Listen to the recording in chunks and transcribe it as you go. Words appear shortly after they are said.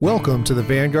Welcome to the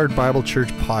Vanguard Bible Church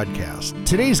podcast.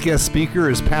 Today's guest speaker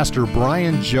is Pastor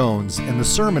Brian Jones, and the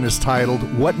sermon is titled,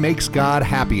 What Makes God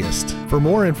Happiest? For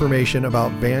more information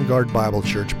about Vanguard Bible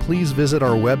Church, please visit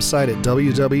our website at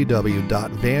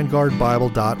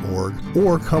www.vanguardbible.org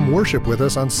or come worship with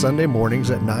us on Sunday mornings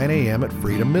at 9 a.m. at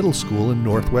Freedom Middle School in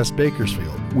Northwest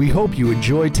Bakersfield. We hope you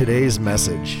enjoy today's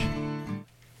message. I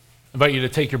invite you to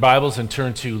take your Bibles and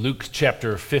turn to Luke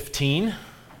chapter 15.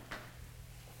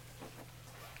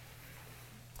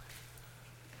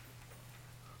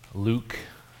 Luke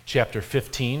chapter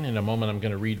 15. In a moment, I'm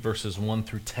going to read verses 1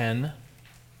 through 10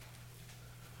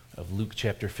 of Luke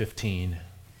chapter 15.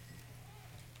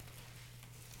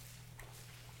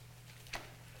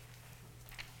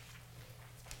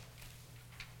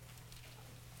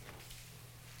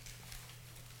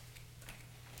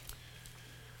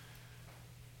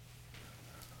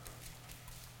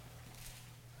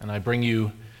 And I bring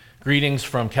you greetings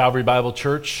from Calvary Bible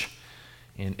Church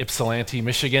in Ypsilanti,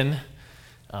 Michigan.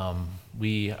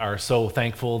 We are so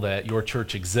thankful that your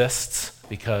church exists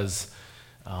because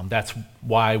that's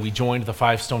why we joined the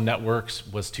Five Stone Networks,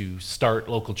 was to start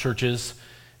local churches,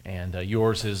 and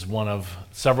yours is one of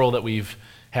several that we've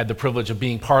had the privilege of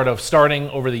being part of starting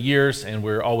over the years, and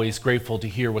we're always grateful to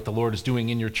hear what the Lord is doing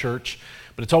in your church.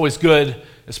 But it's always good,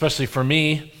 especially for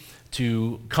me,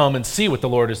 to come and see what the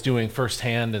Lord is doing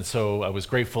firsthand, and so I was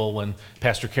grateful when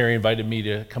Pastor Carey invited me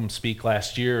to come speak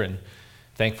last year, and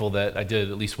thankful that I did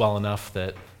at least well enough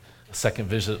that a second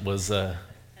visit was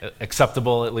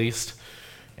acceptable at least.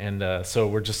 And so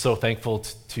we're just so thankful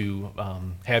to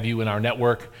have you in our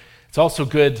network. It's also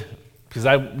good because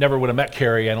I never would have met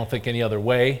Carey, I don't think, any other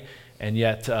way. And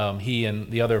yet he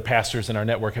and the other pastors in our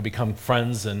network have become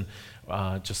friends, and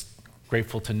just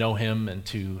grateful to know him and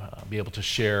to be able to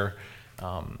share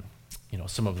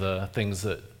some of the things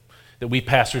that we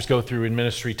pastors go through in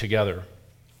ministry together.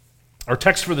 Our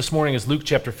text for this morning is Luke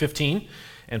chapter 15,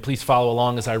 and please follow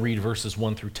along as I read verses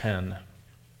 1 through 10.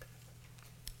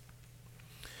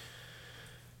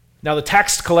 Now the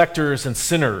tax collectors and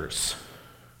sinners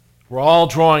were all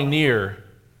drawing near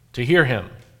to hear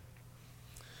him.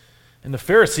 And the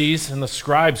Pharisees and the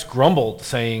scribes grumbled,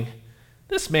 saying,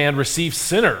 "This man receives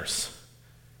sinners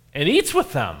and eats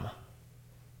with them."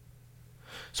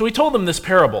 So he told them this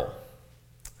parable.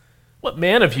 "What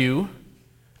man of you,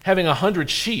 having 100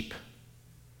 sheep,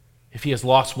 if he has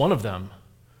lost one of them,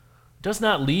 does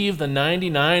not leave the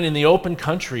 99 in the open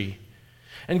country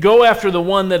and go after the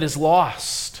one that is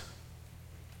lost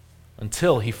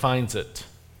until he finds it?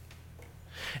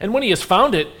 And when he has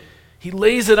found it, he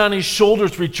lays it on his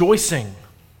shoulders rejoicing.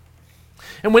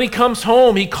 And when he comes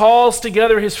home, he calls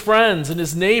together his friends and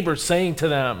his neighbors, saying to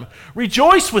them,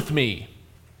 'Rejoice with me,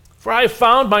 for I have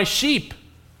found my sheep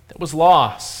that was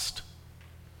lost.'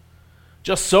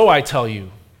 Just so, I tell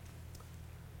you,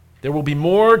 there will be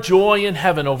more joy in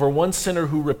heaven over one sinner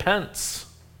who repents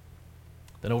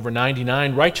than over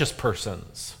 99 righteous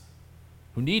persons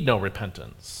who need no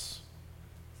repentance.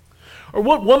 Or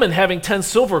what woman having 10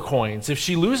 silver coins, if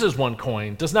she loses one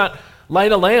coin, does not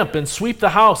light a lamp and sweep the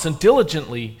house and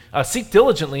seek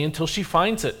diligently until she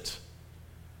finds it?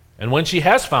 And when she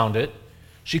has found it,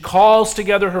 she calls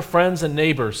together her friends and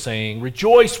neighbors, saying,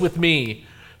 'Rejoice with me,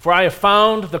 for I have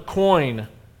found the coin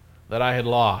that I had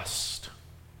lost.'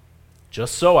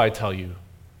 Just so, I tell you,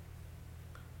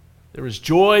 there is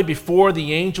joy before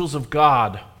the angels of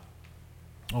God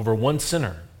over one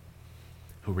sinner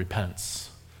who repents."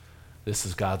 This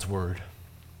is God's word.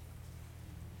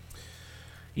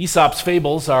 Aesop's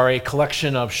fables are a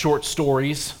collection of short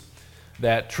stories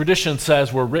that tradition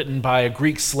says were written by a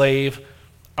Greek slave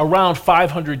around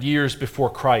 500 years before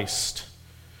Christ.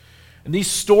 And these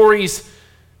stories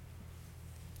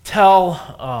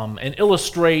tell and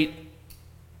illustrate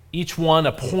each one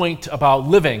a point about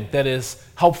living that is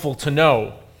helpful to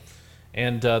know.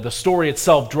 And the story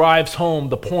itself drives home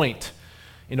the point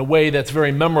in a way that's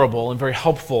very memorable and very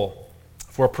helpful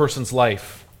for a person's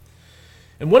life.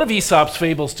 And one of Aesop's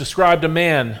fables described a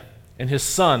man and his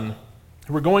son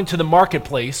who were going to the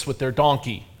marketplace with their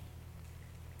donkey.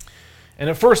 And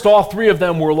at first, all three of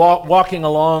them were walking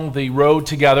along the road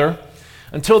together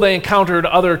until they encountered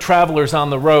other travelers on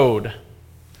the road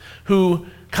who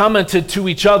commented to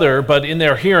each other, but in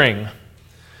their hearing,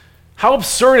 "How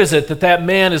absurd is it that that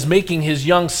man is making his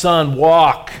young son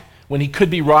walk when he could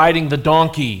be riding the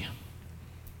donkey?"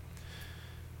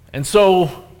 And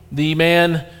so the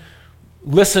man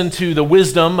listened to the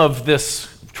wisdom of this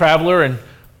traveler and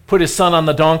put his son on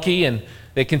the donkey, and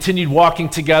they continued walking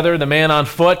together, the man on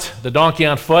foot, the donkey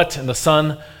on foot, and the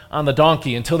son on the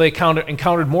donkey, until they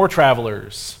encountered more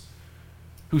travelers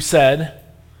who said,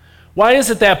 Why is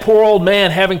it that poor old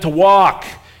man having to walk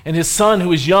and his son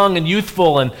who is young and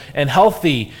youthful and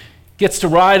healthy gets to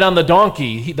ride on the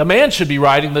donkey? The man should be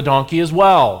riding the donkey as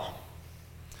well.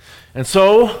 And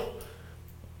so,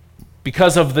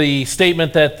 because of the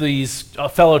statement that these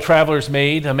fellow travelers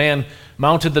made, a man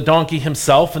mounted the donkey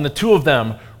himself, and the two of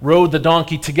them rode the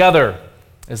donkey together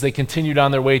as they continued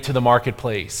on their way to the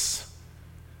marketplace.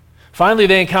 Finally,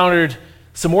 they encountered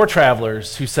some more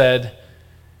travelers who said,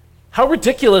 "How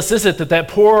ridiculous is it that that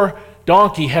poor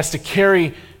donkey has to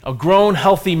carry a grown,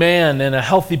 healthy man and a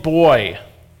healthy boy?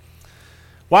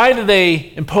 Why do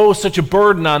they impose such a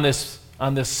burden on this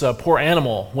poor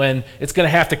animal when it's going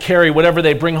to have to carry whatever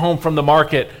they bring home from the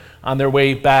market on their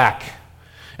way back?"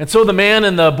 And so the man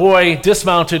and the boy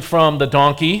dismounted from the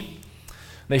donkey.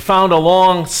 They found a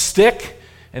long stick,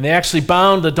 and they actually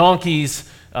bound the donkey's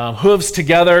hooves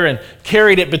together and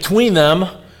carried it between them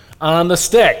on the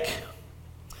stick.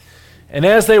 And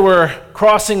as they were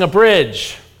crossing a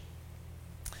bridge,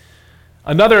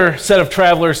 another set of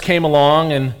travelers came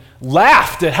along and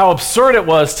laughed at how absurd it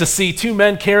was to see two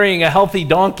men carrying a healthy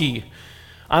donkey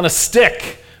on a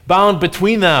stick bound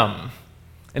between them.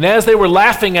 And as they were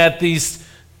laughing at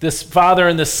this father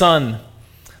and this son,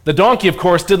 the donkey, of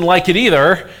course, didn't like it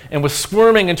either and was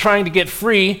squirming and trying to get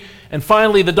free. And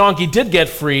finally, the donkey did get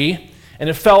free, and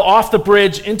it fell off the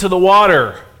bridge into the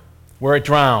water where it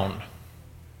drowned.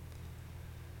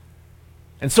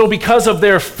 And so because of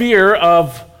their fear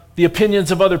of the opinions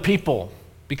of other people,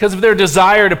 because of their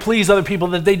desire to please other people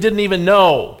that they didn't even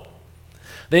know,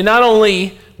 they not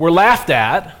only were laughed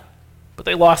at, but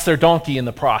they lost their donkey in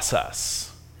the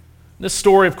process. This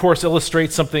story, of course,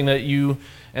 illustrates something that you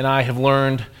and I have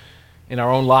learned in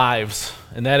our own lives,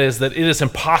 and that is that it is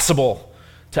impossible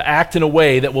to act in a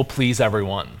way that will please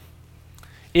everyone.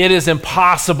 It is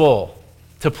impossible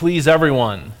to please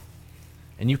everyone.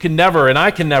 And you can never, and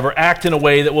I can never, act in a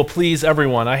way that will please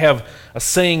everyone. I have a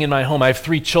saying in my home. I have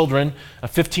 3 children, a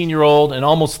 15-year-old, an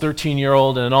almost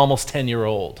 13-year-old, and an almost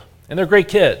 10-year-old. And they're great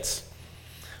kids.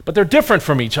 But they're different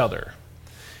from each other.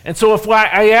 And so if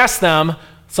I ask them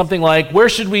something like, where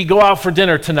should we go out for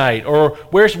dinner tonight? Or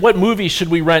what movie should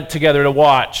we rent together to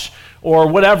watch? Or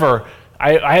whatever.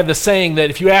 I have the saying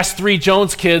that if you ask 3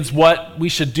 Jones kids what we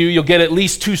should do, you'll get at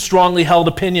least 2 strongly held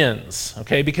opinions,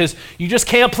 okay? Because you just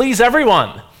can't please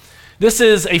everyone. This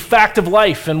is a fact of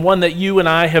life and one that you and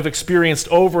I have experienced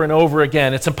over and over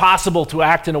again. It's impossible to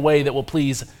act in a way that will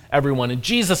please everyone. And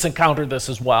Jesus encountered this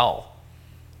as well.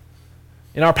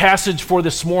 In our passage for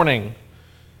this morning,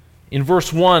 in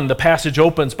verse 1, the passage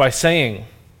opens by saying,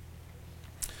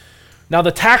 "Now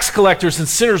the tax collectors and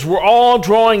sinners were all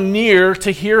drawing near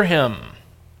to hear him."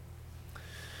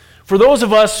 For those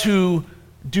of us who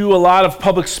do a lot of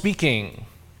public speaking,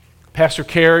 Pastor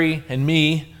Carey and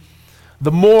me,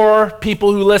 the more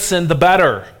people who listen, the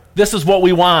better. This is what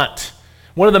we want.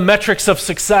 One of the metrics of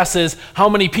success is how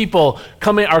many people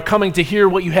are coming to hear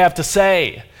what you have to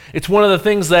say. It's one of the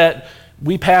things that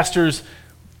we pastors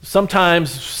sometimes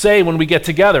say when we get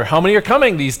together. How many are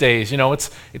coming these days? You know,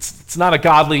 it's not a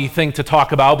godly thing to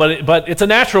talk about, but it's a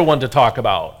natural one to talk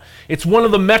about. It's one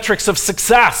of the metrics of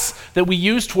success that we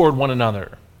use toward one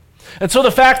another. And so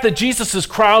the fact that Jesus'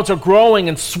 crowds are growing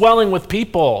and swelling with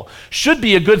people should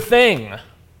be a good thing.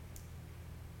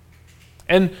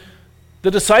 And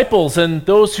the disciples and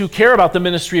those who care about the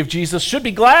ministry of Jesus should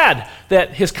be glad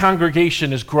that his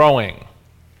congregation is growing.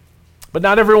 But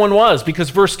not everyone was, because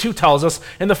verse 2 tells us,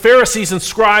 "And the Pharisees and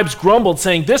scribes grumbled,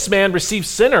 saying, 'This man receives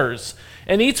sinners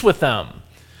and eats with them.'"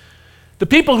 The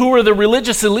people who were the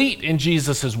religious elite in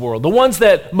Jesus' world, the ones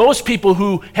that most people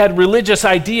who had religious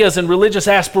ideas and religious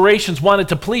aspirations wanted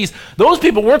to please, those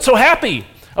people weren't so happy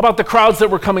about the crowds that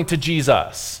were coming to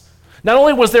Jesus. Not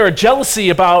only was there a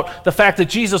jealousy about the fact that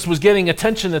Jesus was getting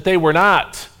attention that they were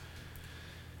not,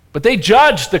 but they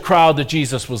judged the crowd that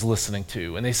Jesus was listening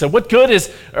to. And they said, what good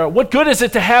is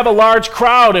it to have a large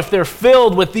crowd if they're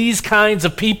filled with these kinds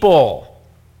of people?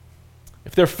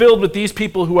 If they're filled with these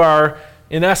people who are,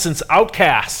 in essence,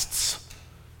 outcasts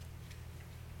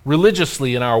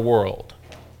religiously in our world.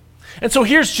 And so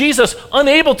here's Jesus,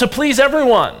 unable to please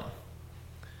everyone.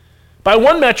 By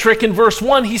one metric in verse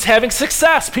 1, he's having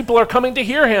success. People are coming to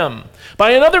hear him.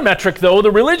 By another metric, though, the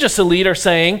religious elite are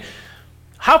saying,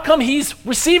 how come he's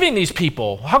receiving these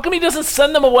people? How come he doesn't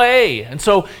send them away? And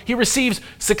so he receives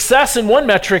success in one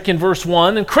metric in verse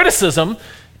 1 and criticism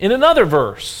in another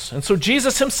verse. And so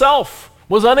Jesus himself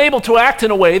was unable to act in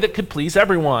a way that could please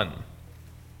everyone.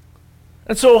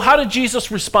 And so how did Jesus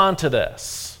respond to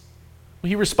this? Well,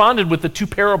 he responded with the 2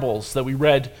 parables that we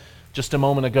read just a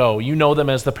moment ago. You know them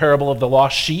as the parable of the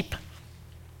lost sheep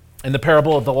and the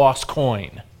parable of the lost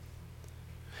coin.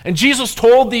 And Jesus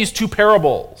told these two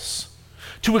parables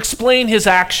to explain his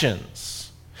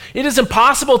actions. It is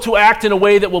impossible to act in a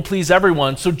way that will please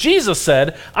everyone. So Jesus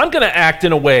said, I'm going to act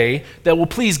in a way that will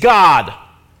please God,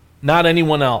 not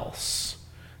anyone else.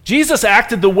 Jesus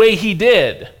acted the way he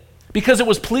did because it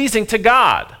was pleasing to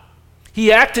God.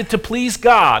 He acted to please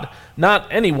God, not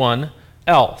anyone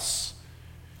else.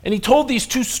 And he told these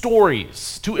two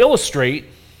stories to illustrate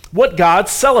what God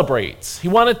celebrates. He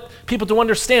wanted people to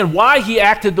understand why he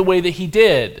acted the way that he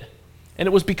did. And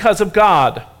it was because of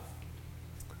God.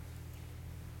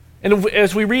 And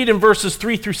as we read in verses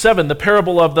 3 through 7, the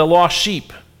parable of the lost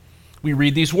sheep, we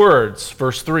read these words,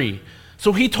 verse 3.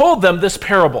 So he told them this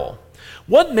parable.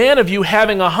 What man of you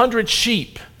having 100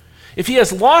 sheep, if he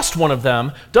has lost one of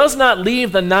them, does not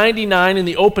leave the 99 in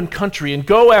the open country and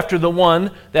go after the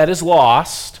one that is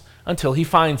lost until he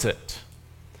finds it?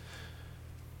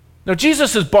 Now,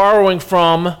 Jesus is borrowing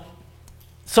from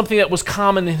something that was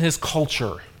common in his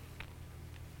culture.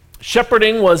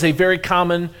 Shepherding was a very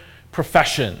common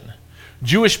profession.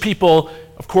 Jewish people,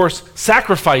 of course,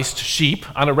 sacrificed sheep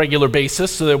on a regular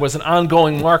basis, so there was an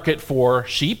ongoing market for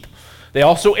sheep. They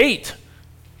also ate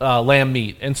lamb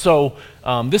meat, and so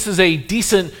this is a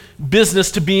decent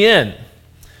business to be in.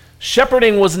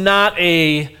 Shepherding was not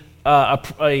a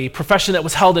profession that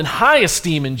was held in high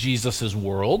esteem in Jesus'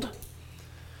 world,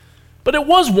 but it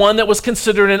was one that was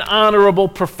considered an honorable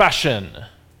profession.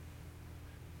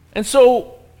 And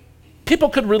so people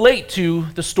could relate to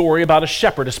the story about a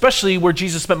shepherd, especially where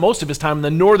Jesus spent most of his time in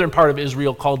the northern part of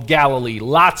Israel called Galilee.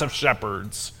 Lots of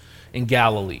shepherds in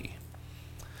Galilee.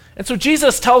 And so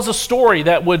Jesus tells a story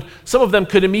that some of them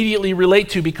could immediately relate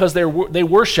to because they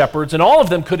were shepherds, and all of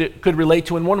them could relate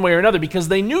to in one way or another because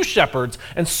they knew shepherds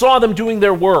and saw them doing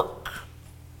their work.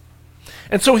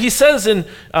 And so he says in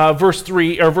verse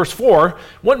 4,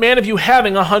 what man of you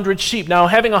having 100 sheep? Now,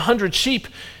 having 100 sheep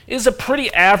is a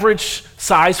pretty average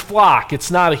size flock. It's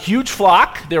not a huge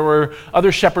flock. There were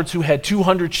other shepherds who had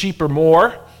 200 sheep or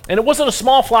more. And it wasn't a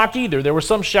small flock either. There were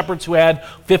some shepherds who had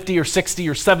 50 or 60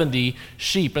 or 70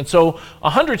 sheep. And so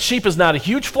 100 sheep is not a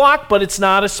huge flock, but it's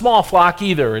not a small flock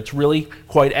either. It's really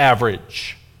quite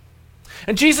average.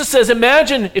 And Jesus says,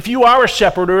 imagine if you are a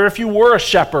shepherd or if you were a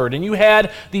shepherd and you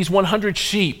had these 100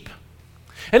 sheep.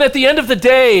 And at the end of the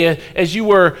day, as you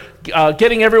were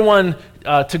getting everyone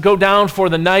to go down for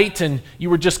the night and you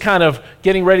were just kind of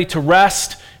getting ready to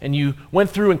rest and you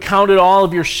went through and counted all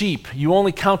of your sheep, you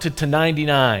only counted to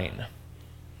 99.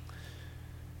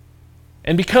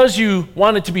 And because you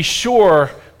wanted to be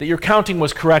sure that your counting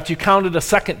was correct, you counted a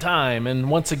second time, and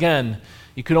once again,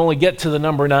 you could only get to the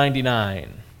number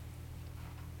 99.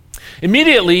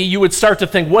 Immediately, you would start to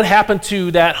think, what happened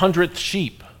to that 100th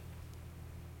sheep?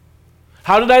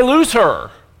 How did I lose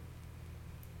her?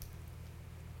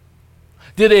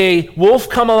 Did a wolf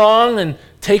come along and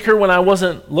take her when I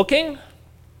wasn't looking?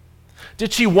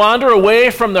 Did she wander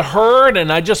away from the herd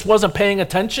and I just wasn't paying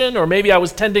attention? Or maybe I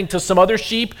was tending to some other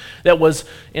sheep that was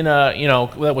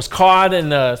that was caught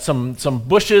in some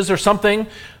bushes or something.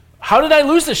 How did I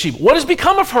lose the sheep? What has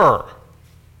become of her?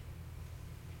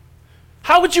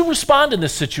 How would you respond in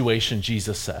this situation,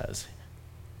 Jesus says?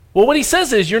 Well, what he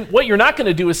says is, what you're not going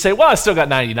to do is say, well, I still got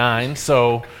 99,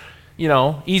 so,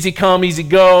 easy come, easy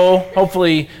go.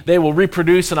 Hopefully they will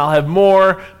reproduce and I'll have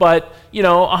more. But,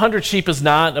 100 sheep is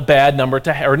not a bad number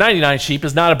to have, or 99 sheep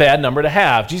is not a bad number to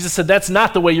have. Jesus said that's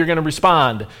not the way you're going to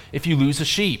respond if you lose a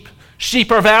sheep.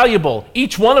 Sheep are valuable.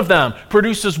 Each one of them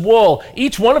produces wool.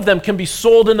 Each one of them can be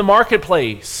sold in the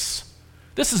marketplace.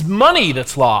 This is money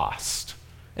that's lost.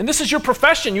 And this is your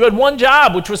profession. You had one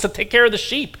job, which was to take care of the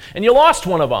sheep, and you lost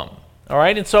one of them. All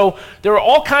right? And so there are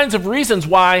all kinds of reasons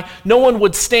why no one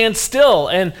would stand still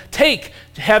and take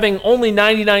having only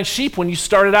 99 sheep when you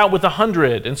started out with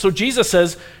 100. And so Jesus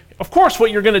says, of course,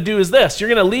 what you're going to do is this. You're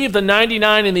going to leave the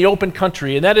 99 in the open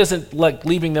country, and that isn't like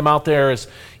leaving them out there as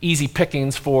easy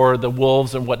pickings for the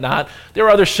wolves and whatnot. There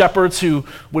are other shepherds who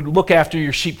would look after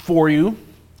your sheep for you.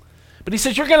 But he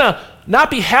says, you're going to not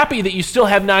be happy that you still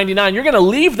have 99. You're going to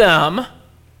leave them,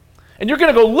 and you're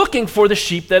going to go looking for the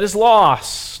sheep that is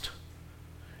lost.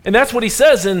 And that's what he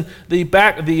says in the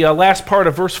last part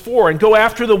of verse 4, and go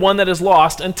after the one that is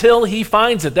lost until he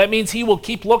finds it. That means he will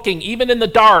keep looking, even in the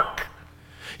dark.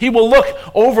 He will look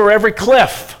over every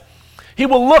cliff. He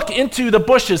will look into the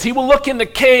bushes. He will look in the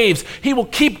caves. He will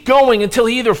keep going until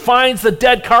he either finds the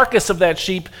dead carcass of that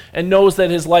sheep and knows that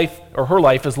his life or her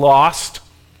life is lost,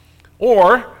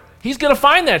 or he's going to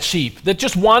find that sheep that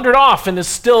just wandered off and is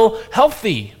still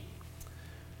healthy.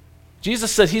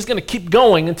 Jesus said he's going to keep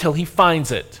going until he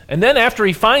finds it. And then after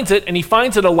he finds it, and he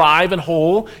finds it alive and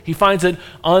whole, he finds it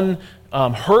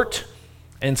unhurt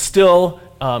and still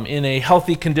in a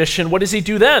healthy condition, what does he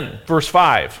do then? Verse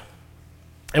 5.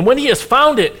 And when he has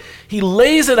found it, he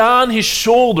lays it on his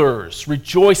shoulders,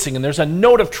 rejoicing. And there's a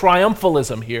note of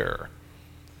triumphalism here,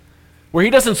 where he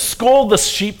doesn't scold the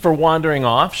sheep for wandering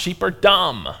off. Sheep are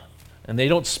dumb, and they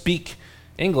don't speak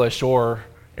English or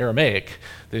Aramaic,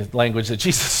 the language that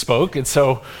Jesus spoke. And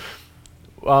so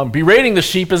berating the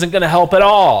sheep isn't going to help at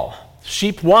all.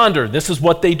 Sheep wander. This is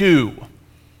what they do.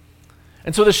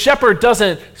 And so the shepherd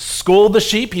doesn't scold the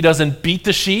sheep. He doesn't beat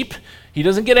the sheep. He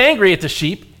doesn't get angry at the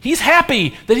sheep. He's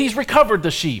happy that he's recovered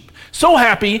the sheep. So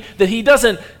happy that he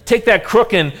doesn't take that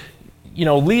crook and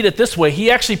lead it this way. He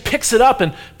actually picks it up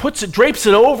and drapes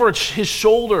it over his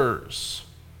shoulders,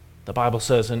 the Bible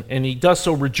says, and he does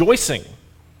so rejoicing,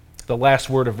 the last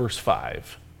word of verse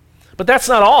 5. But that's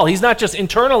not all. He's not just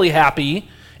internally happy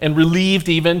and relieved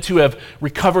even to have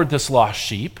recovered this lost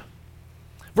sheep.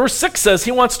 Verse 6 says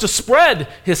he wants to spread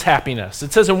his happiness.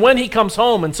 It says, and when he comes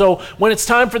home, and so when it's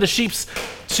time for the sheep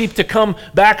to come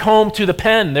back home to the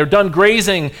pen, they're done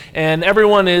grazing and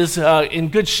everyone is in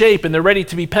good shape and they're ready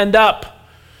to be penned up.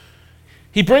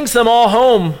 He brings them all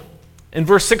home, and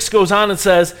verse 6 goes on and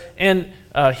says, and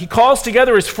he calls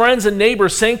together his friends and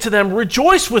neighbors, saying to them,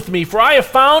 rejoice with me, for I have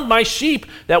found my sheep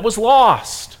that was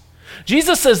lost.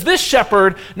 Jesus says this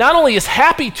shepherd not only is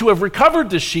happy to have recovered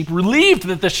the sheep, relieved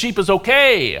that the sheep is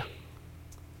okay,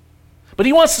 but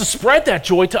he wants to spread that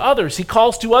joy to others. He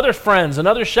calls to other friends and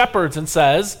other shepherds and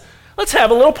says, let's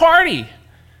have a little party.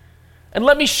 And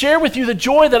let me share with you the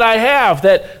joy that I have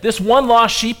that this one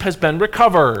lost sheep has been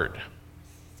recovered.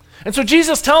 And so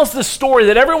Jesus tells this story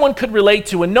that everyone could relate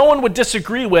to, and no one would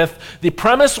disagree with the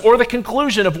premise or the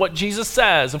conclusion of what Jesus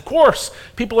says. Of course,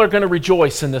 people are going to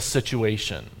rejoice in this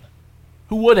situation.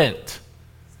 Who wouldn't?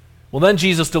 Well, then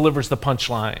Jesus delivers the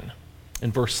punchline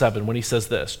in verse 7 when he says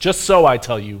this, just so I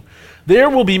tell you, there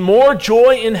will be more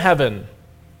joy in heaven.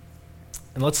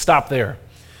 And let's stop there.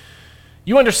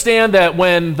 You understand that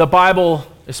when the Bible,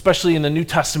 especially in the New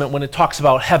Testament, when it talks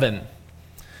about heaven,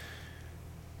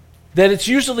 that it's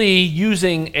usually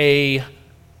using a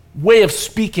way of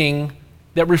speaking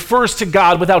that refers to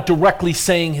God without directly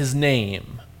saying his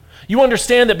name. You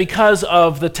understand that because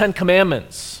of the Ten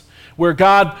Commandments, where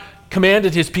God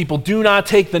commanded his people, do not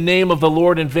take the name of the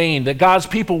Lord in vain, that God's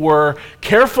people were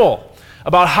careful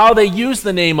about how they used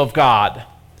the name of God.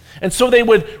 And so they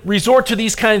would resort to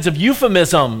these kinds of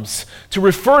euphemisms to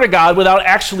refer to God without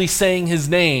actually saying his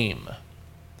name.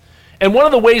 And one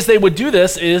of the ways they would do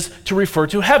this is to refer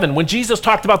to heaven. When Jesus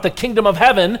talked about the kingdom of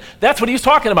heaven, that's what he was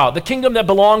talking about, the kingdom that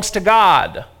belongs to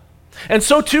God. And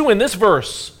so too in this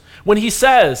verse, when he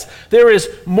says, there is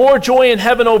more joy in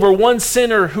heaven over one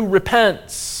sinner who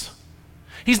repents,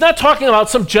 he's not talking about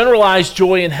some generalized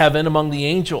joy in heaven among the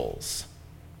angels.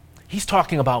 He's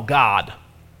talking about God.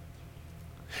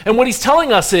 And what he's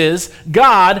telling us is,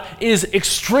 God is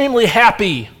extremely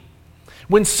happy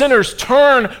when sinners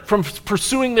turn from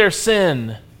pursuing their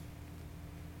sin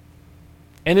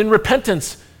and in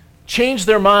repentance change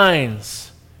their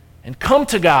minds and come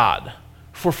to God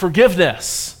for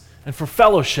forgiveness and for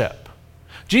fellowship.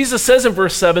 Jesus says in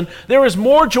verse 7, there is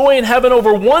more joy in heaven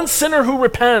over one sinner who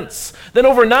repents than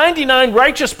over 99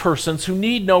 righteous persons who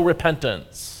need no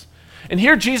repentance. And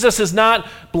here Jesus is not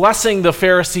blessing the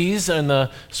Pharisees and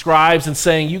the scribes and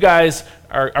saying, you guys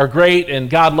are great and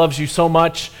God loves you so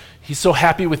much. He's so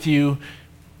happy with you.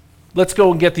 Let's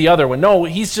go and get the other one. No,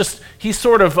 he's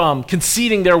sort of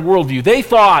conceding their worldview. They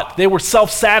thought they were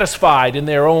self-satisfied in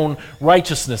their own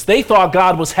righteousness. They thought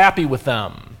God was happy with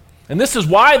them. And this is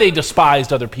why they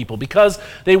despised other people, because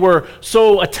they were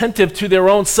so attentive to their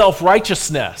own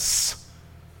self-righteousness.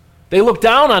 They looked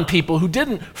down on people who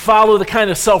didn't follow the kind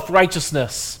of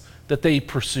self-righteousness that they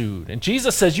pursued. And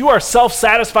Jesus says, you are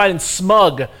self-satisfied and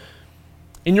smug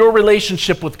in your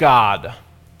relationship with God.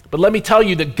 But let me tell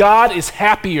you that God is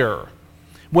happier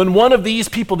when one of these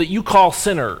people that you call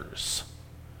sinners,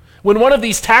 when one of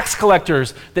these tax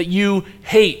collectors that you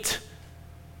hate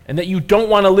and that you don't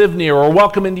want to live near or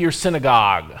welcome into your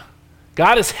synagogue,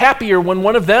 God is happier when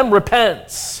one of them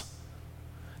repents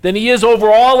than he is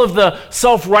over all of the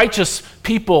self-righteous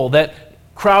people that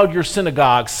crowd your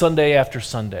synagogue Sunday after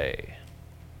Sunday.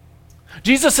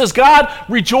 Jesus says God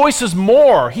rejoices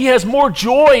more. He has more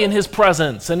joy in his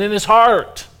presence and in his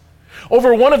heart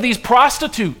over one of these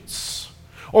prostitutes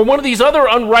or one of these other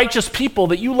unrighteous people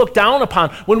that you look down upon.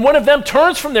 When one of them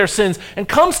turns from their sins and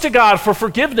comes to God for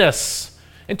forgiveness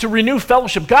and to renew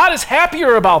fellowship, God is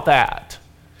happier about that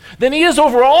than he is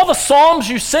over all the psalms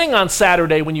you sing on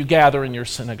Saturday when you gather in your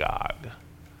synagogue,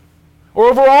 or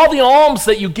over all the alms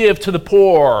that you give to the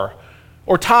poor,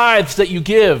 or tithes that you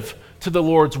give to the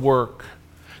Lord's work.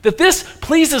 That this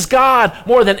pleases God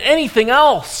more than anything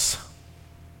else.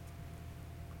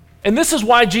 And this is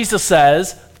why Jesus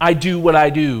says, I do what I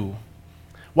do.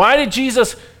 Why did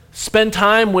Jesus spend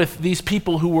time with these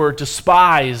people who were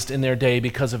despised in their day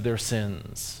because of their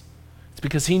sins? It's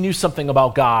because he knew something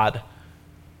about God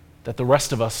that the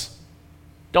rest of us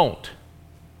don't.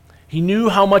 He knew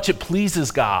how much it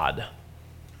pleases God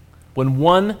when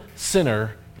one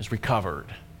sinner is recovered.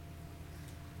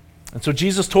 And so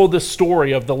Jesus told this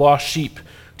story of the lost sheep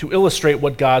to illustrate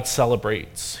what God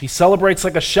celebrates. He celebrates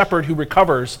like a shepherd who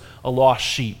recovers a lost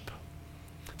sheep.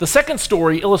 The second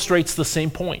story illustrates the same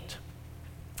point.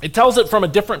 It tells it from a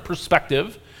different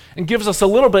perspective and gives us a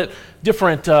little bit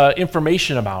different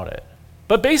information about it.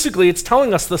 But basically, it's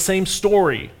telling us the same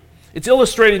story. It's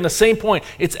illustrating the same point.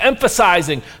 It's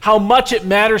emphasizing how much it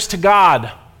matters to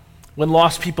God when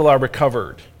lost people are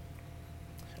recovered.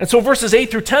 And so verses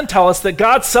 8 through 10 tell us that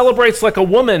God celebrates like a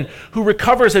woman who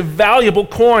recovers a valuable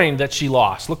coin that she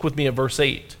lost. Look with me at verse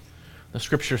 8. The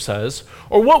scripture says,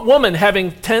 or what woman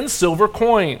having 10 silver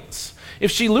coins, if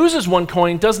she loses one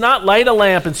coin, does not light a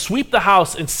lamp and sweep the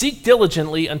house and seek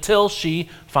diligently until she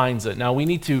finds it? Now we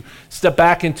need to step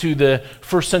back into the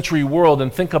first century world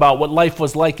and think about what life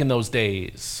was like in those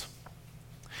days.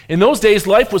 In those days,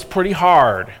 life was pretty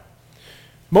hard.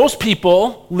 Most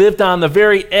people lived on the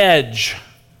very edge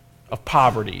of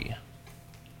poverty.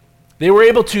 They were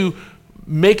able to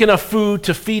make enough food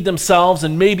to feed themselves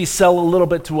and maybe sell a little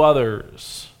bit to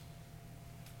others.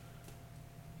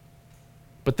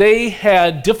 But they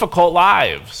had difficult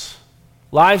lives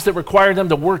that required them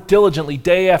to work diligently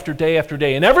day after day after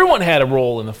day, and everyone had a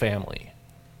role in the family.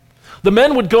 The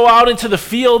men would go out into the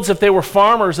fields if they were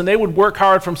farmers, and they would work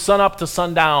hard from sunup to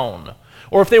sundown.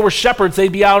 Or if they were shepherds,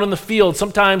 they'd be out in the field,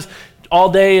 sometimes all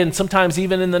day and sometimes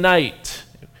even in the night.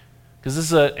 Because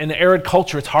this is an arid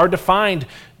culture. It's hard to find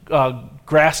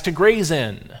grass to graze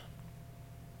in.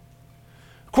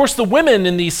 Of course, the women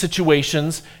in these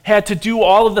situations had to do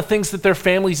all of the things that their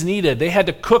families needed. They had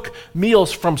to cook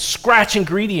meals from scratch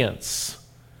ingredients.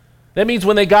 That means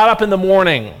when they got up in the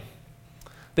morning,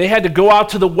 they had to go out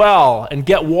to the well and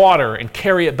get water and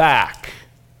carry it back.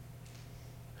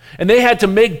 And they had to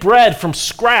make bread from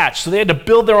scratch, so they had to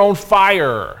build their own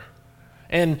fire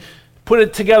and put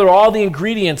it together, all the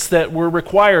ingredients that were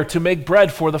required to make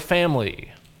bread for the family.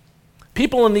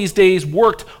 People in these days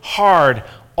worked hard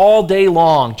all day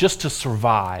long just to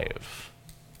survive.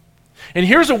 And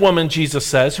here's a woman, Jesus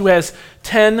says, who has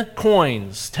 10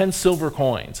 coins, 10 silver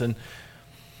coins. And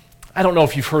I don't know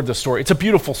if you've heard this story. It's a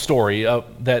beautiful story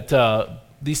that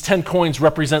these 10 coins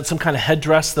represent some kind of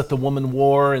headdress that the woman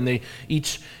wore, and they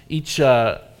each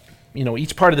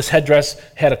part of this headdress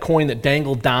had a coin that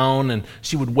dangled down, and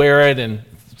she would wear it, and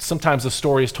sometimes the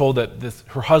story is told that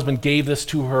her husband gave this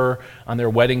to her on their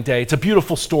wedding day. It's a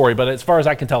beautiful story, but as far as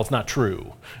I can tell, it's not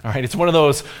true. All right, it's one of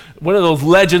those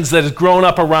legends that has grown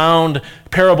up around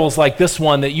parables like this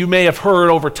one that you may have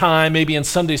heard over time, maybe in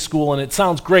Sunday school, and it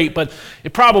sounds great, but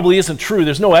it probably isn't true.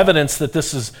 There's no evidence that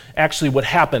this is actually what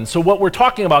happened. So what we're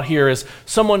talking about here is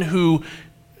someone who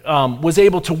was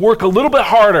able to work a little bit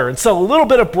harder and sell a little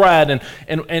bit of bread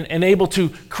and able to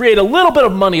create a little bit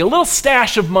of money, a little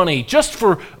stash of money just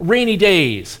for rainy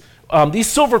days. These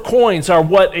silver coins are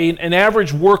what an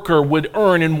average worker would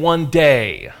earn in one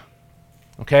day.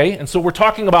 Okay? And so we're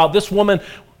talking about this woman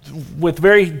with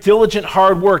very diligent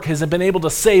hard work has been able to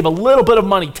save a little bit of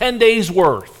money, 10 days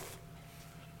worth,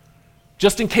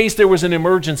 just in case there was an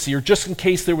emergency or just in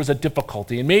case there was a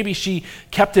difficulty. And maybe she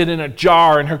kept it in a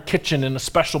jar in her kitchen in a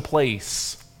special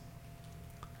place.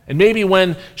 And maybe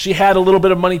when she had a little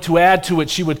bit of money to add to it,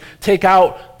 she would take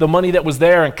out the money that was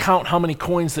there and count how many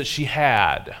coins that she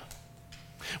had.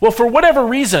 Well, for whatever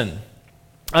reason,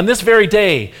 on this very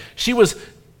day, she was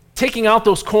taking out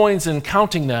those coins and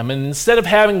counting them. And instead of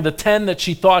having the 10 that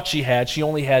she thought she had, she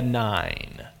only had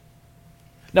 9.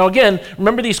 Now again,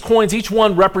 remember these coins, each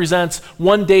one represents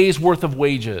 1 day's worth of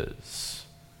wages.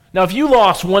 Now if you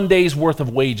lost 1 day's worth of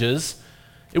wages,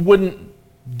 it wouldn't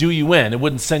do you in. It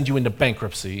wouldn't send you into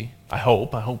bankruptcy, I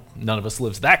hope. I hope none of us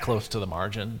lives that close to the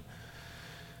margin.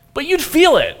 But you'd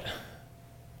feel it.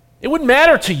 It wouldn't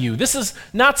matter to you. This is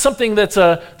not something that's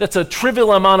a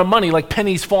trivial amount of money, like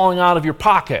pennies falling out of your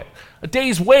pocket. A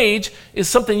day's wage is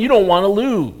something you don't want to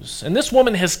lose. And this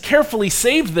woman has carefully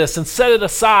saved this and set it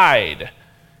aside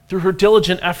through her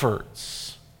diligent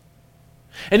efforts.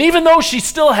 And even though she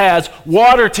still has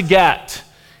water to get,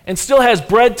 and still has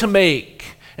bread to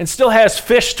make, and still has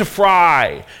fish to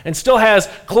fry, and still has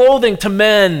clothing to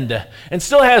mend, and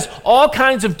still has all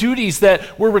kinds of duties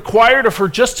that were required of her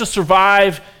just to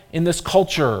survive in this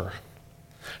culture,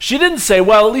 She didn't say,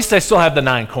 well, at least I still have the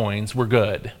 9 coins, we're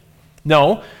good.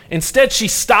 No, instead she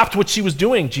stopped what she was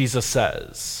doing, Jesus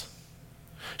says.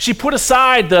 She put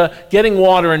aside the getting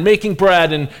water and making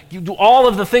bread and all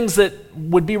of the things that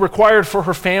would be required for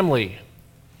her family.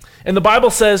 And the Bible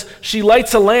says she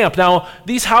lights a lamp. Now,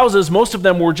 these houses, most of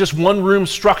them were just one-room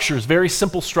structures, very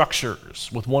simple structures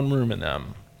with one room in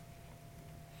them.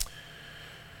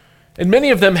 And many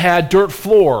of them had dirt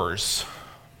floors.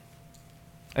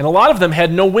 And a lot of them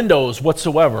had no windows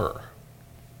whatsoever.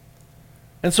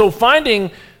 And so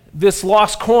finding this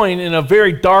lost coin in a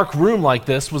very dark room like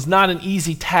this was not an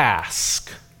easy task.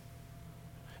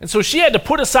 And so she had to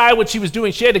put aside what she was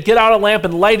doing. She had to get out a lamp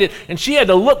and light it, and she had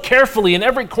to look carefully in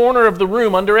every corner of the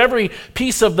room, under every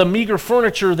piece of the meager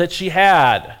furniture that she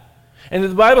had. And the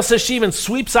Bible says she even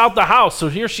sweeps out the house. So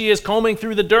here she is combing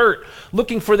through the dirt,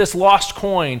 looking for this lost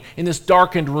coin in this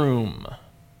darkened room.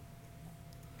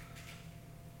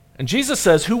 And Jesus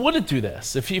says, who wouldn't do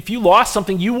this? If you lost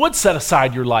something, you would set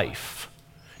aside your life.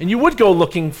 And you would go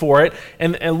looking for it.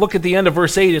 And look at the end of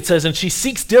verse 8. It says, and she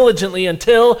seeks diligently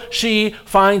until she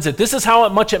finds it. This is how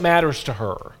much it matters to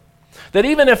her. That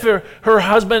even if her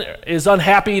husband is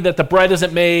unhappy that the bread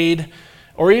isn't made,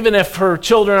 or even if her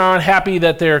children are unhappy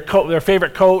that their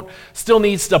favorite coat still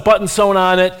needs a button sewn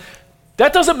on it,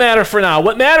 that doesn't matter for now.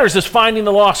 What matters is finding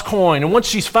the lost coin. And once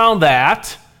she's found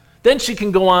that, then she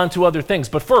can go on to other things.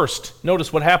 But first,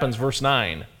 notice what happens, verse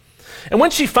 9. And when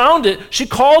she found it, she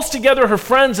calls together her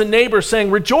friends and neighbors,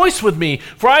 saying, rejoice with me,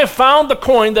 for I have found the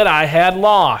coin that I had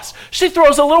lost. She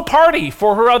throws a little party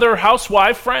for her other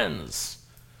housewife friends.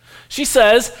 She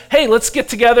says, hey, let's get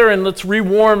together and let's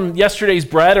rewarm yesterday's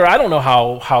bread. Or I don't know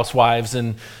how housewives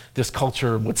in this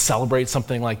culture would celebrate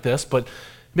something like this, but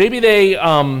maybe they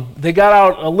got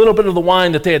out a little bit of the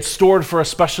wine that they had stored for a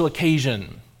special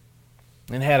occasion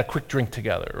and had a quick drink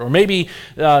together. Or maybe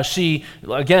she,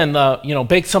 again,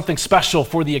 baked something special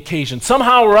for the occasion.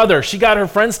 Somehow or other, she got her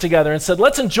friends together and said,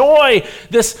 let's enjoy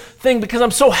this thing because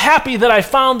I'm so happy that I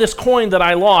found this coin that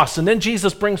I lost. And then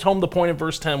Jesus brings home the point in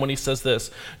verse 10 when he says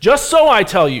this, just so I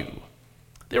tell you,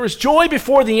 there is joy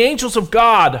before the angels of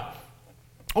God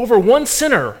over one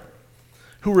sinner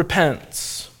who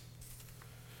repents.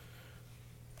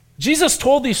 Jesus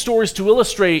told these stories to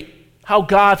illustrate how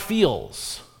God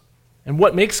feels and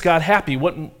what makes God happy,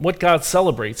 what God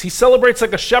celebrates. He celebrates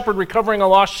like a shepherd recovering a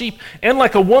lost sheep and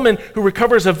like a woman who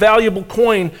recovers a valuable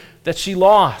coin that she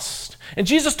lost. And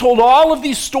Jesus told all of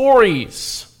these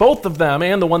stories, both of them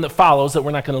and the one that follows that we're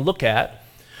not going to look at,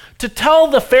 to tell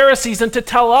the Pharisees and to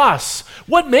tell us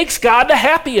what makes God the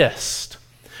happiest,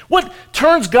 what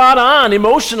turns God on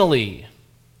emotionally,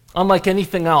 unlike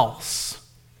anything else.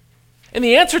 And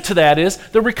the answer to that is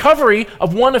the recovery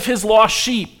of one of his lost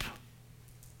sheep,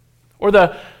 or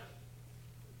the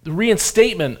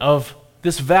reinstatement of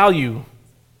this value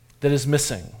that is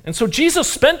missing. And so Jesus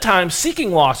spent time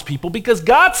seeking lost people because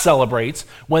God celebrates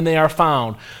when they are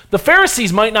found. The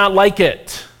Pharisees might not like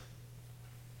it.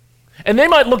 And they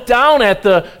might look down at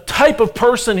the type of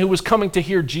person who was coming to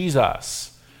hear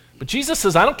Jesus. But Jesus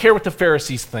says, I don't care what the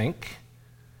Pharisees think.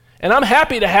 And I'm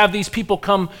happy to have these people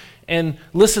come and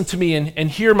listen to me and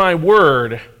hear my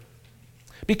word.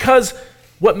 Because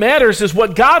what matters is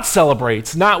what God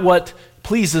celebrates, not what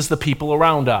pleases the people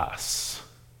around us.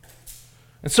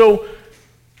 And so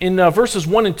in verses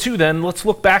 1 and 2 then, let's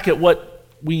look back at what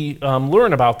we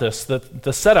learn about this,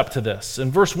 the setup to this. In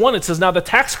verse 1 it says, now the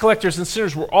tax collectors and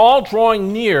sinners were all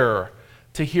drawing near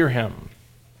to hear him.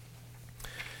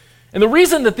 And the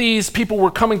reason that these people were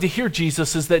coming to hear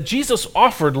Jesus is that Jesus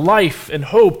offered life and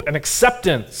hope and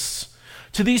acceptance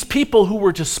to these people who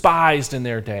were despised in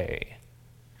their day.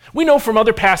 We know from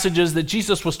other passages that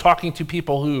Jesus was talking to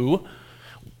people who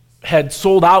had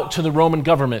sold out to the Roman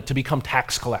government to become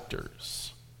tax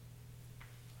collectors.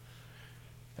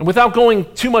 And without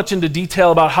going too much into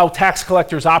detail about how tax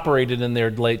collectors operated in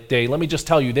their late day, let me just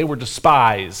tell you, they were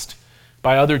despised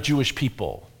by other Jewish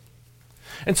people.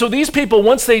 And so these people,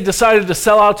 once they decided to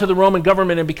sell out to the Roman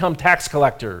government and become tax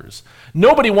collectors,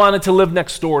 nobody wanted to live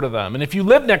next door to them. And if you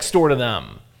lived next door to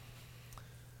them,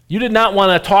 you did not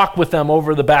want to talk with them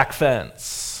over the back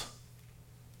fence.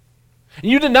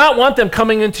 You did not want them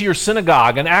coming into your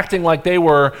synagogue and acting like they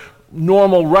were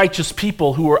normal, righteous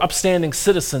people who were upstanding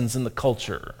citizens in the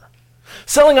culture.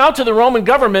 Selling out to the Roman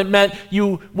government meant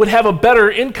you would have a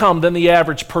better income than the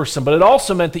average person, but it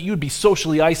also meant that you'd be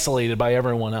socially isolated by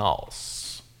everyone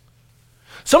else.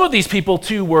 Some of these people,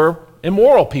 too, were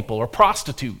immoral people or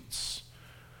prostitutes.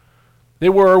 They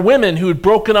were women who had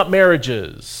broken up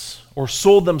marriages or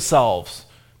sold themselves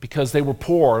because they were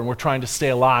poor and were trying to stay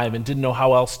alive and didn't know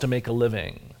how else to make a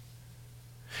living.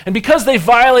 And because they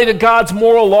violated God's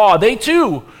moral law, they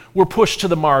too were pushed to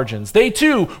the margins. They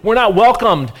too were not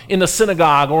welcomed in the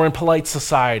synagogue or in polite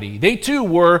society. They too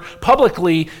were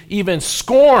publicly even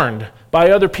scorned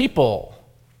by other people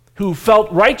who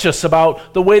felt righteous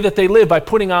about the way that they lived by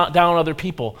putting down other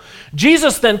people.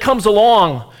 Jesus then comes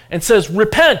along and says,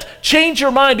 repent, change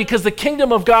your mind because the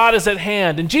kingdom of God is at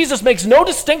hand. And Jesus makes no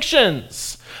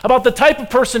distinctions about the type of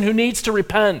person who needs to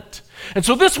repent. And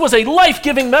so this was a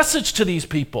life-giving message to these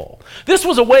people. This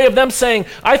was a way of them saying,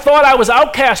 I thought I was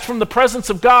outcast from the presence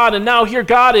of God, and now here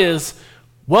God is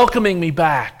welcoming me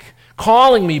back,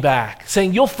 calling me back,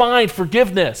 saying you'll find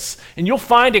forgiveness and you'll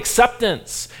find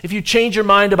acceptance if you change your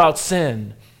mind about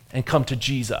sin and come to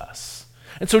Jesus.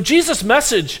 And so Jesus'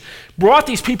 message brought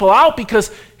these people out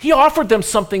because he offered them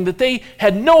something that they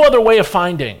had no other way of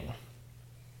finding.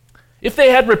 If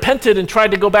they had repented and tried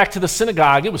to go back to the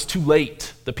synagogue, it was too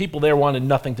late. The people there wanted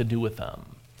nothing to do with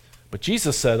them. But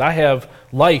Jesus said, I have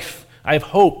life, I have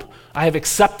hope, I have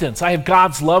acceptance, I have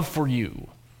God's love for you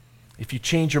if you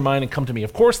change your mind and come to me.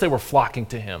 Of course they were flocking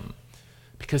to him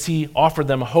because he offered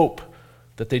them a hope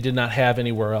that they did not have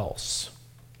anywhere else.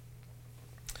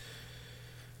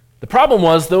 The problem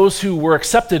was those who were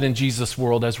accepted in Jesus'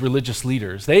 world as religious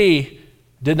leaders, they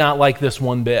did not like this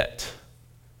one bit.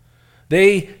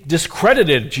 They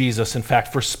discredited Jesus, in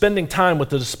fact, for spending time with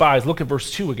the despised. Look at verse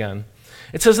 2 again.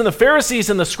 It says, and the Pharisees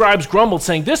and the scribes grumbled,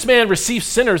 saying, this man receives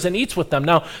sinners and eats with them.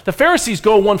 Now, the Pharisees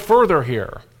go one further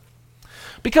here.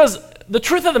 Because the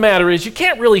truth of the matter is, you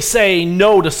can't really say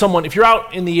no to someone. If you're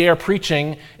out in the air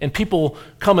preaching and people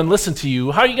come and listen to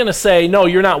you, how are you going to say, no,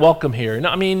 you're not welcome here? No,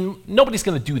 I mean, nobody's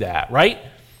going to do that, right?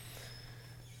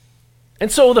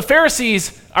 And so the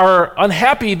Pharisees are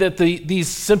unhappy that these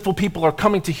sinful people are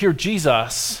coming to hear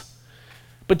Jesus.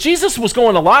 But Jesus was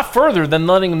going a lot further than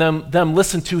letting them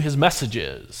listen to his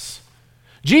messages.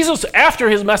 Jesus, after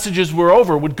his messages were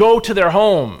over, would go to their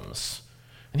homes.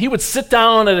 And he would sit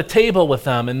down at a table with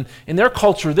them. And in their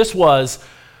culture, this was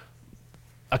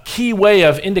a key way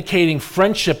of indicating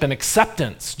friendship and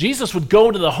acceptance. Jesus would go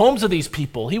to the homes of these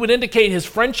people. He would indicate his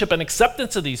friendship and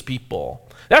acceptance of these people.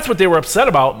 That's what they were upset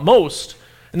about most.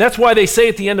 And that's why they say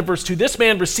at the end of verse 2, this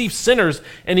man receives sinners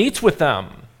and eats with them.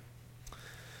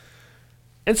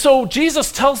 And so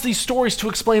Jesus tells these stories to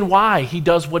explain why he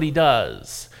does what he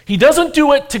does. He doesn't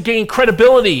do it to gain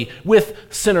credibility with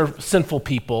sinful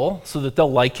people so that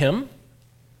they'll like him.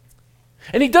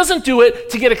 And he doesn't do it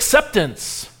to get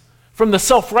acceptance from the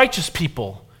self-righteous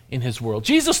people in his world.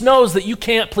 Jesus knows that you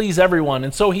can't please everyone,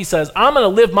 and so he says, I'm going to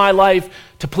live my life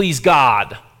to please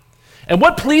God. And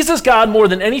what pleases God more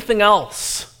than anything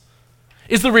else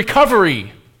is the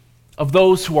recovery of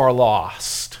those who are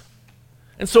lost.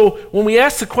 And so when we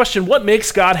ask the question, what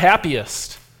makes God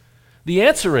happiest? The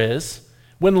answer is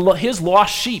when his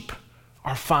lost sheep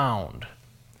are found.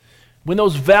 When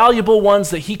those valuable ones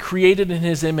that he created in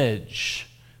his image,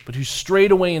 but who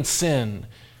strayed away in sin,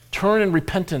 turn in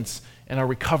repentance and are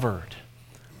recovered.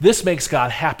 This makes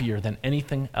God happier than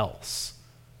anything else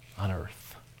on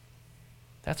earth.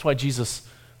 That's why Jesus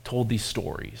told these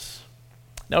stories.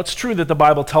 Now, it's true that the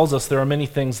Bible tells us there are many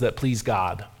things that please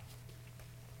God.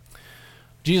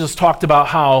 Jesus talked about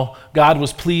how God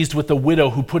was pleased with the widow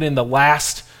who put in the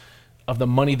last of the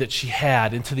money that she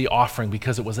had into the offering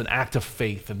because it was an act of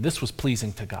faith, and this was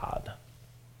pleasing to God.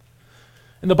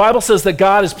 And the Bible says that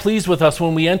God is pleased with us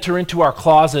when we enter into our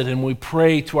closet and we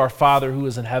pray to our Father who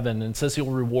is in heaven, and says he'll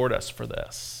reward us for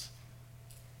this.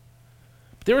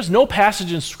 There is no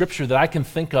passage in Scripture that I can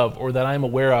think of or that I'm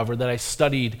aware of or that I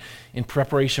studied in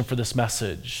preparation for this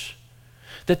message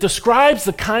that describes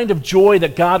the kind of joy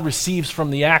that God receives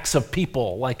from the acts of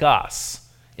people like us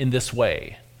in this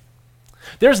way.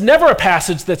 There's never a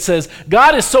passage that says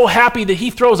God is so happy that he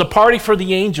throws a party for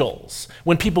the angels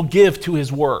when people give to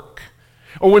his work,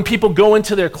 or when people go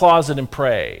into their closet and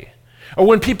pray, or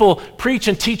when people preach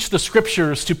and teach the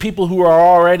Scriptures to people who are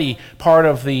already part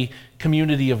of the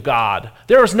community of God.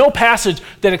 There is no passage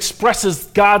that expresses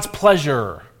God's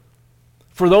pleasure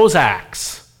for those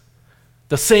acts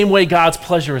the same way God's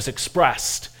pleasure is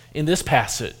expressed in this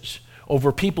passage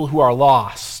over people who are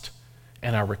lost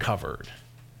and are recovered.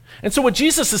 And so what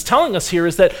Jesus is telling us here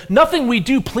is that nothing we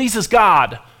do pleases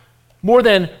God more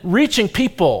than reaching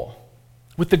people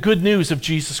with the good news of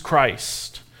Jesus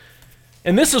Christ.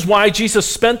 And this is why Jesus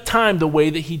spent time the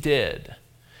way that he did.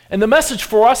 And the message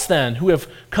for us then, who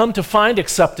have come to find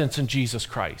acceptance in Jesus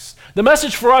Christ, the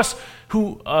message for us,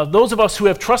 those of us who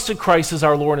have trusted Christ as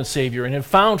our Lord and Savior and have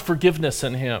found forgiveness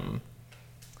in him,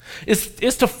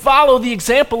 is to follow the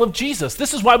example of Jesus.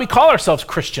 This is why we call ourselves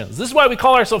Christians. This is why we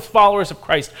call ourselves followers of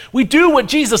Christ. We do what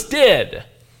Jesus did.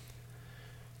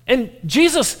 And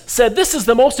Jesus said, this is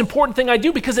the most important thing I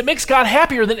do because it makes God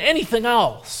happier than anything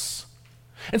else.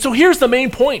 And so here's the main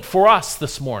point for us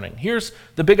this morning. Here's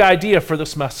the big idea for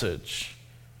this message.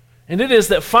 And it is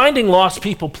that finding lost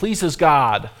people pleases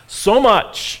God so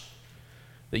much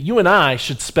that you and I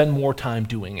should spend more time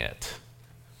doing it.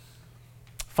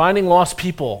 Finding lost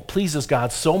people pleases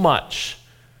God so much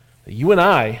that you and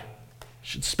I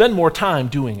should spend more time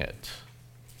doing it.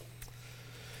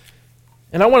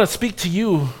 And I want to speak to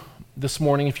you this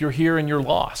morning if you're here and you're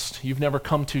lost. You've never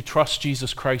come to trust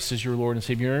Jesus Christ as your Lord and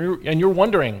Savior, and you're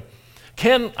wondering,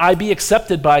 can I be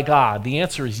accepted by God? The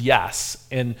answer is yes,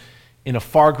 and in a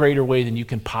far greater way than you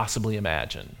can possibly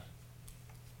imagine.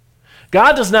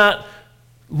 God does not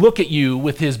look at you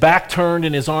with his back turned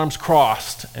and his arms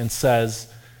crossed and says,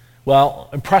 well,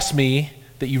 impress me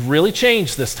that you've really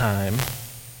changed this time.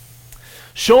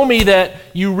 Show me that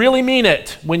you really mean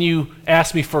it when you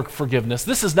ask me for forgiveness.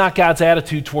 This is not God's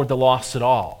attitude toward the lost at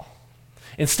all.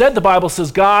 Instead, the Bible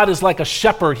says God is like a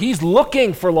shepherd. He's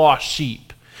looking for lost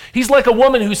sheep. He's like a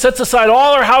woman who sets aside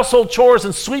all her household chores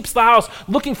and sweeps the house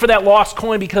looking for that lost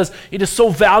coin because it is so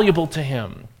valuable to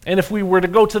him. And if we were to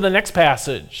go to the next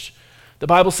passage, the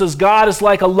Bible says God is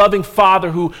like a loving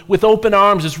father who, with open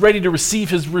arms, is ready to receive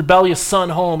his rebellious son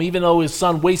home, even though his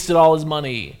son wasted all his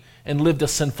money and lived a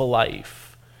sinful life.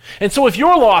 And so if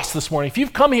you're lost this morning, if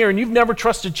you've come here and you've never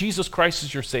trusted Jesus Christ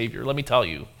as your Savior, let me tell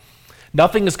you,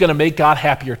 nothing is going to make God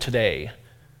happier today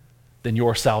than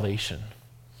your salvation.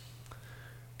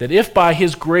 That if by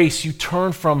his grace you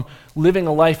turn from living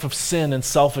a life of sin and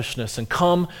selfishness and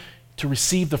come to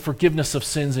receive the forgiveness of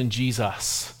sins in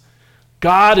Jesus,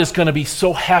 God is going to be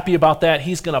so happy about that,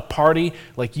 he's going to party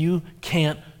like you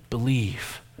can't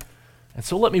believe. And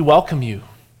so let me welcome you.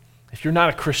 If you're not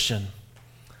a Christian,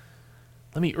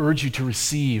 let me urge you to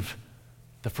receive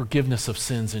the forgiveness of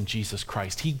sins in Jesus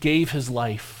Christ. He gave his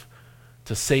life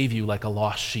to save you like a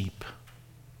lost sheep.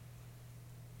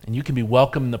 And you can be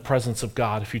welcome in the presence of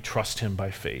God if you trust him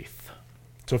by faith.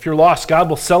 So if you're lost, God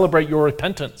will celebrate your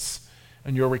repentance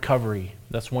and your recovery.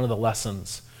 That's one of the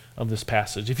lessons of this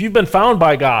passage. If you've been found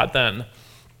by God, then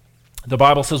the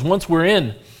Bible says once we're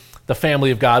in the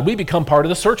family of God, we become part of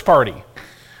the search party.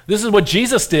 This is what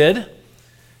Jesus did.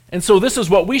 And so this is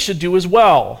what we should do as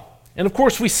well. And of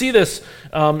course, we see this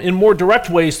in more direct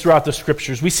ways throughout the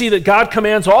scriptures. We see that God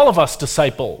commands all of us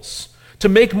disciples to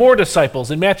make more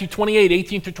disciples. In Matthew 28,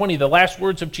 18 through 20, the last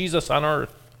words of Jesus on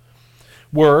earth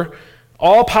were,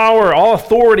 all power, all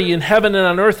authority in heaven and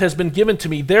on earth has been given to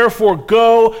me. Therefore,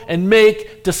 go and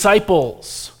make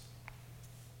disciples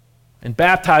and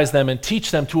baptize them and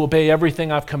teach them to obey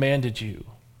everything I've commanded you.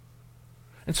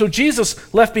 And so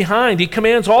Jesus left behind. He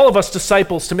commands all of us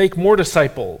disciples to make more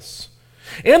disciples.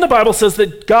 And the Bible says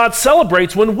that God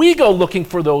celebrates when we go looking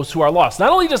for those who are lost.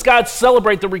 Not only does God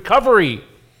celebrate the recovery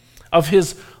of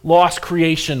his lost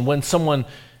creation when someone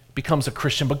becomes a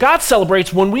Christian, but God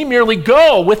celebrates when we merely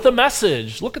go with the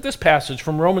message. Look at this passage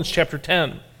from Romans chapter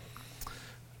 10,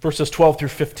 verses 12 through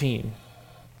 15,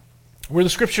 where the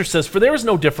scripture says, for there is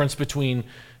no difference between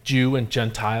Jew and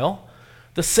Gentile.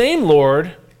 The same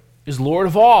Lord is Lord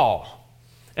of all,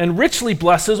 and richly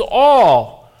blesses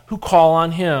all who call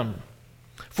on him.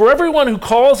 For everyone who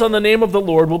calls on the name of the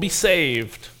Lord will be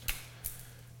saved.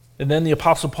 And then the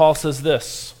Apostle Paul says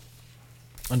this,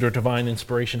 under divine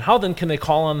inspiration, how then can they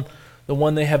call on the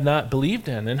one they have not believed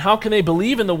in? And how can they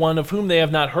believe in the one of whom they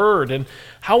have not heard? And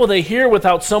how will they hear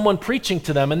without someone preaching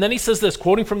to them? And then he says this,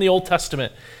 quoting from the Old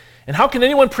Testament, and how can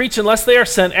anyone preach unless they are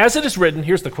sent? As it is written,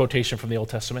 here's the quotation from the Old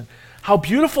Testament, how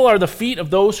beautiful are the feet of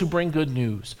those who bring good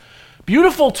news.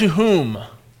 Beautiful to whom?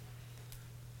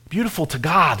 Beautiful to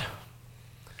God.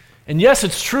 And yes,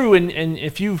 it's true, and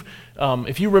if you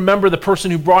remember the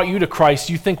person who brought you to Christ,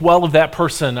 you think well of that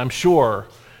person, I'm sure.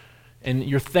 And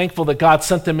you're thankful that God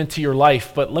sent them into your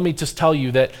life. But let me just tell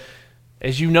you that,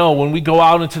 as you know, when we go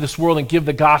out into this world and give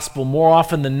the gospel, more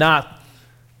often than not,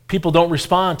 people don't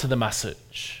respond to the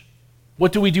message.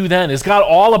 What do we do then? Is God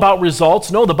all about results?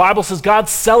 No, the Bible says God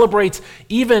celebrates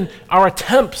even our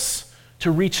attempts to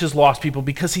reach his lost people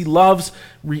because he loves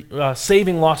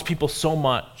saving lost people so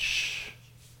much.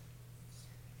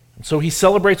 So he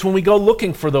celebrates when we go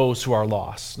looking for those who are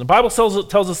lost. The Bible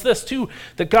tells us this too,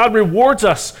 that God rewards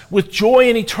us with joy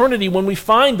in eternity when we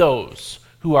find those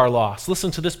who are lost.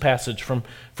 Listen to this passage from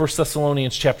 1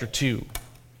 Thessalonians chapter 2.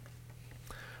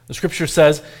 The scripture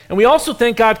says, and we also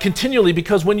thank God continually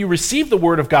because when you received the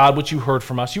word of God, which you heard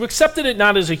from us, you accepted it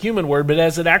not as a human word, but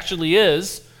as it actually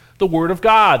is, the word of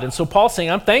God. And so Paul's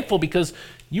saying, I'm thankful because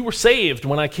you were saved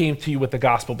when I came to you with the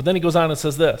gospel. But then he goes on and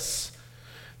says this,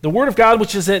 the word of God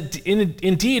which is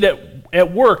indeed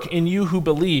at work in you who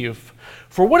believe.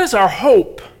 For what is our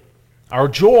hope, our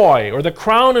joy, or the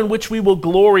crown in which we will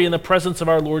glory in the presence of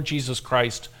our Lord Jesus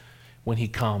Christ when he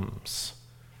comes?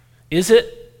 Is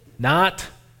it not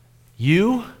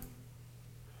you?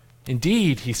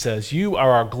 Indeed, he says, you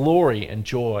are our glory and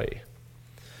joy.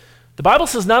 The Bible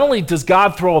says not only does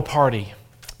God throw a party,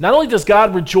 not only does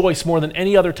God rejoice more than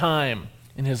any other time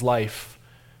in his life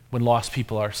when lost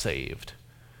people are saved,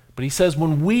 but he says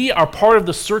when we are part of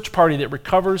the search party that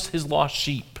recovers his lost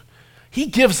sheep, he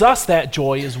gives us that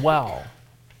joy as well.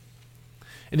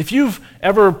 And if you've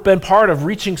ever been part of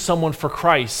reaching someone for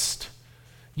Christ,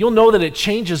 you'll know that it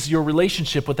changes your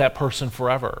relationship with that person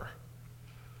forever.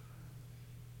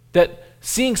 That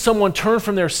seeing someone turn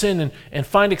from their sin and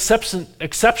find acceptance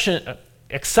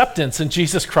in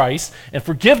Jesus Christ and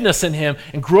forgiveness in him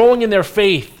and growing in their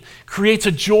faith creates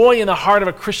a joy in the heart of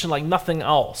a Christian like nothing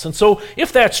else. And so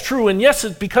if that's true, and yes,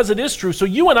 because it is true, so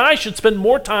you and I should spend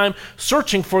more time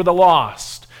searching for the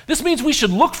lost. This means we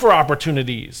should look for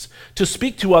opportunities to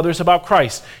speak to others about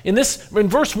Christ. In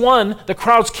verse 1, the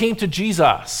crowds came to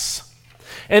Jesus.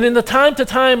 And in the time to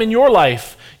time in your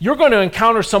life, you're going to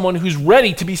encounter someone who's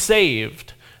ready to be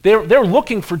saved. They're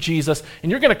looking for Jesus, and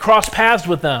you're going to cross paths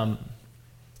with them.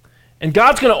 And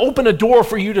God's going to open a door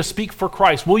for you to speak for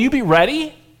Christ. Will you be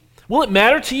ready? Will it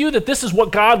matter to you that this is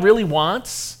what God really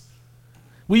wants?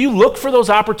 Will you look for those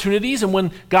opportunities, and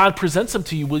when God presents them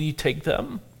to you, will you take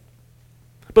them?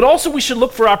 But also we should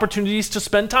look for opportunities to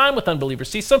spend time with unbelievers.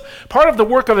 See, part of the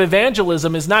work of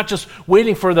evangelism is not just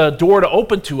waiting for the door to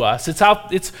open to us.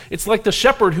 It's like the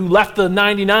shepherd who left the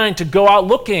 99 to go out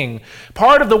looking.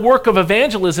 Part of the work of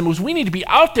evangelism is we need to be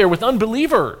out there with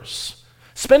unbelievers,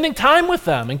 spending time with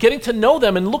them and getting to know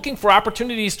them and looking for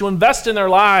opportunities to invest in their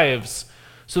lives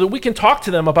so that we can talk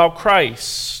to them about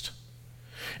Christ.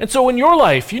 And so in your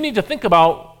life, you need to think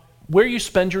about where you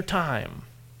spend your time.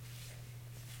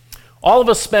 All of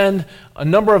us spend a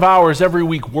number of hours every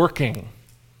week working.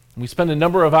 We spend a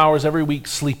number of hours every week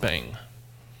sleeping.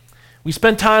 We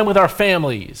spend time with our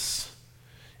families.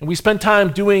 And we spend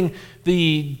time doing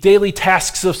the daily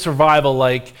tasks of survival,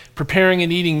 like preparing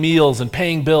and eating meals and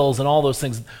paying bills and all those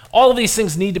things. All of these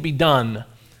things need to be done.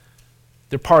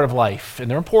 They're part of life,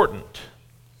 and they're important.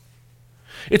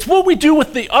 It's what we do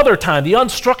with the other time, the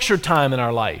unstructured time in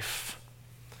our life,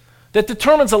 that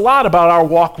determines a lot about our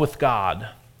walk with God.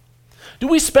 Do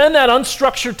we spend that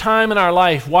unstructured time in our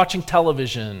life watching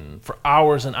television for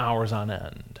hours and hours on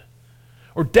end?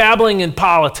 Or dabbling in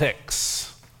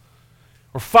politics?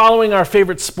 Or following our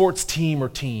favorite sports team or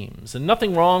teams? And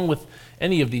nothing wrong with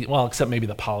any of these, well, except maybe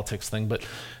the politics thing, but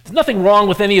there's nothing wrong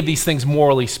with any of these things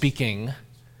morally speaking.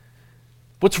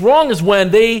 What's wrong is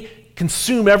when they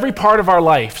consume every part of our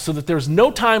life so that there's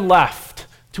no time left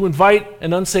to invite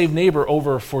an unsaved neighbor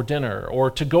over for dinner,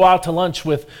 or to go out to lunch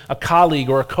with a colleague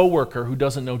or a coworker who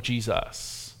doesn't know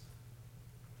Jesus.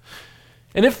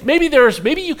 And if maybe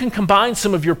you can combine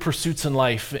some of your pursuits in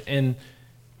life and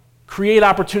create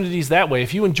opportunities that way.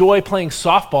 If you enjoy playing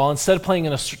softball, instead of playing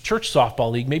in a church softball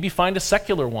league, maybe find a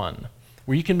secular one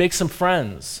where you can make some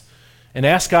friends and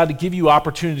ask God to give you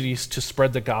opportunities to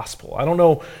spread the gospel. I don't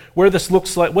know what this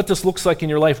looks like in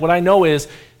your life. What I know is,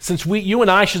 since you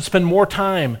and I should spend more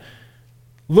time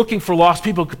looking for lost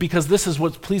people because this is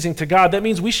what's pleasing to God, that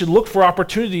means we should look for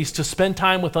opportunities to spend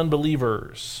time with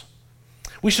unbelievers.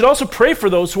 We should also pray for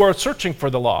those who are searching for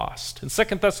the lost. In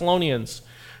 2 Thessalonians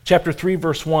chapter 3,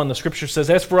 verse 1, the scripture says,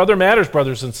 "As for other matters,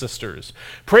 brothers and sisters,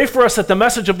 pray for us that the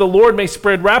message of the Lord may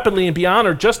spread rapidly and be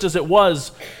honored, just as it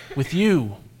was with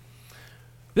you."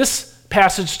 This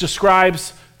passage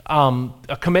describes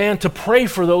a command to pray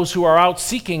for those who are out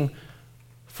seeking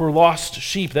for lost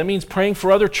sheep. That means praying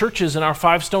for other churches in our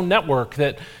Five Stone network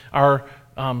that are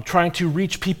trying to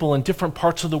reach people in different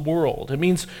parts of the world. It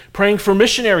means praying for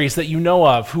missionaries that you know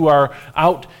of who are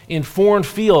out in foreign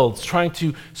fields trying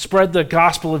to spread the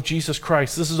gospel of Jesus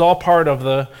Christ. This is all part of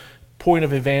the point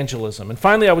of evangelism. And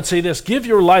finally, I would say this: give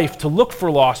your life to look for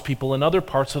lost people in other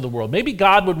parts of the world. Maybe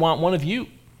God would want one of you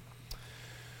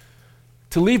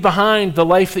to leave behind the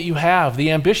life that you have,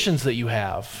 the ambitions that you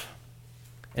have,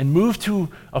 and move to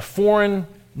a foreign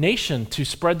nation to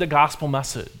spread the gospel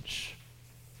message.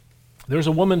 There's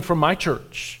a woman from my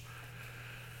church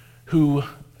who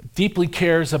deeply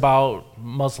cares about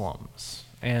Muslims.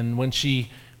 And when she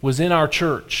was in our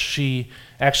church, she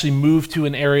actually moved to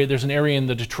an area, there's an area in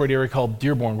the Detroit area called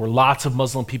Dearborn where lots of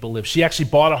Muslim people live. She actually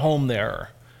bought a home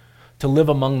there to live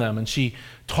among them, and she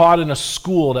taught in a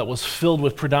school that was filled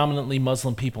with predominantly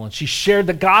Muslim people, and she shared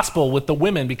the gospel with the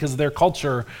women because of their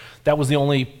culture. That was the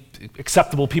only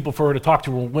acceptable people for her to talk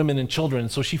to were women and children,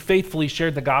 so she faithfully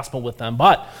shared the gospel with them.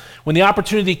 But when the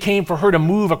opportunity came for her to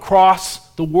move across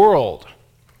the world,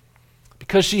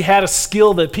 because she had a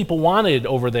skill that people wanted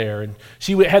over there, and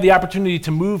she had the opportunity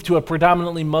to move to a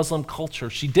predominantly Muslim culture.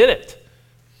 She did it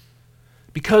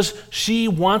because she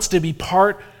wants to be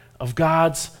part of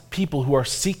God's people who are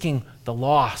seeking the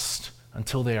lost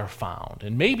until they are found.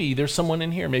 And maybe there's someone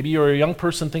in here, maybe you're a young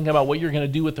person thinking about what you're going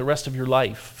to do with the rest of your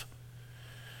life.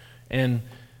 And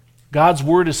God's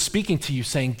word is speaking to you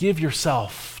saying, give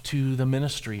yourself to the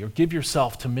ministry or give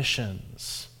yourself to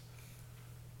missions.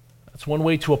 That's one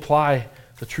way to apply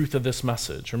the truth of this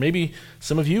message. Or maybe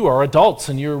some of you are adults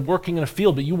and you're working in a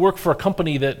field, but you work for a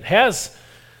company that has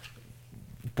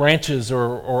branches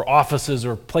or offices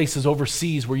or places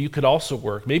overseas where you could also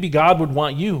work. Maybe God would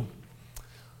want you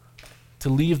to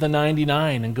leave the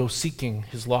 99 and go seeking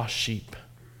his lost sheep.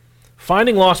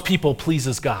 Finding lost people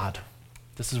pleases God.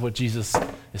 This is what Jesus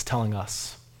is telling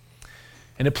us.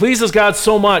 And it pleases God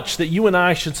so much that you and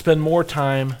I should spend more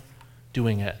time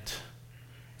doing it.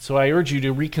 So I urge you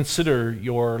to reconsider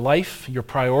your life, your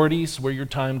priorities, where your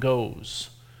time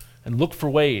goes, and look for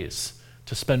ways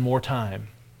to spend more time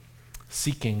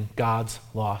seeking God's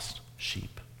lost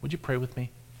sheep. Would you pray with me?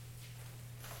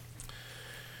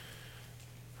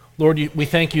 Lord, we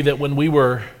thank you that when we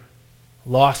were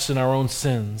lost in our own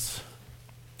sins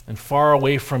and far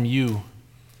away from you,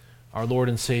 our Lord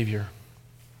and Savior,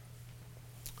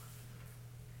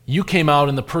 you came out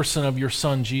in the person of your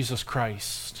Son, Jesus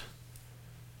Christ,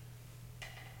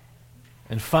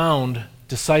 and found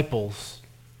disciples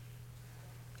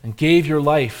and gave your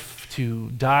life to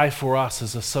die for us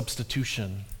as a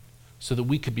substitution so that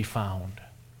we could be found.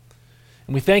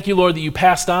 And we thank you, Lord, that you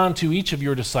passed on to each of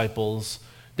your disciples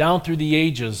down through the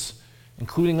ages,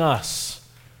 including us,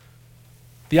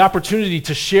 the opportunity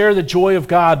to share the joy of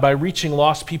God by reaching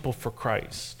lost people for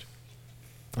Christ.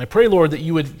 And I pray, Lord, that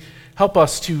you would help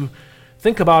us to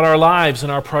think about our lives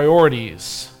and our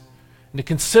priorities and to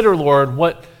consider, Lord,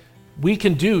 what we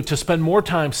can do to spend more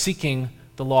time seeking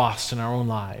the lost in our own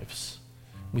lives.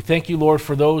 We thank you, Lord,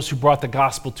 for those who brought the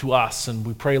gospel to us, and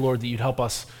we pray, Lord, that you'd help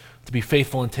us to be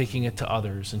faithful in taking it to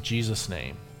others. In Jesus'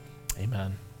 name,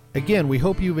 amen. Again, we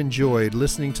hope you've enjoyed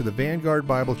listening to the Vanguard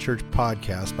Bible Church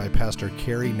podcast by Pastor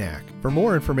Kerry Knack. For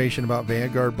more information about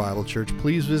Vanguard Bible Church,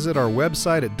 please visit our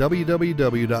website at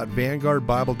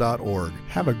www.vanguardbible.org.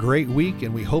 Have a great week,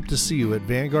 and we hope to see you at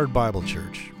Vanguard Bible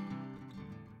Church.